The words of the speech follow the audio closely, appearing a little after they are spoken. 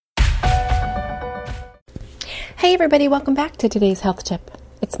Hey everybody, welcome back to today's health tip.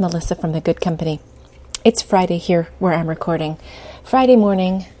 It's Melissa from The Good Company. It's Friday here where I'm recording. Friday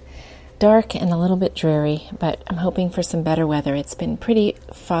morning, dark and a little bit dreary, but I'm hoping for some better weather. It's been pretty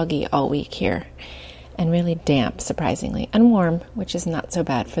foggy all week here and really damp, surprisingly, and warm, which is not so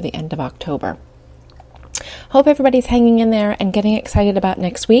bad for the end of October. Hope everybody's hanging in there and getting excited about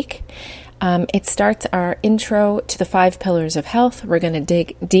next week. It starts our intro to the 5 pillars of health. We're going to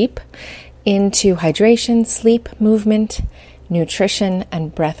dig deep into hydration, sleep, movement, nutrition,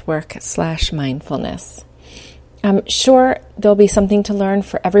 and breathwork/mindfulness. I'm sure there'll be something to learn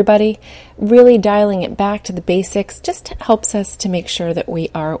for everybody. Really dialing it back to the basics just helps us to make sure that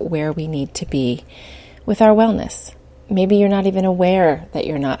we are where we need to be with our wellness. Maybe you're not even aware that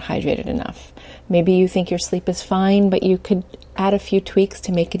you're not hydrated enough. Maybe you think your sleep is fine, but you could add a few tweaks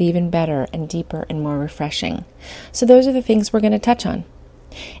to make it even better and deeper and more refreshing. So those are the things we're going to touch on.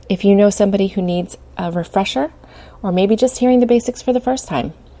 If you know somebody who needs a refresher, or maybe just hearing the basics for the first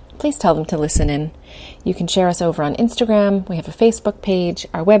time, please tell them to listen in. You can share us over on Instagram. We have a Facebook page.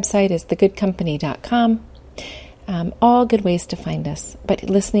 Our website is thegoodcompany.com. All good ways to find us, but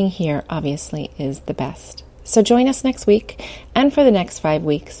listening here obviously is the best. So join us next week and for the next 5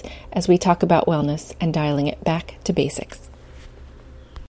 weeks as we talk about wellness and dialing it back to basics.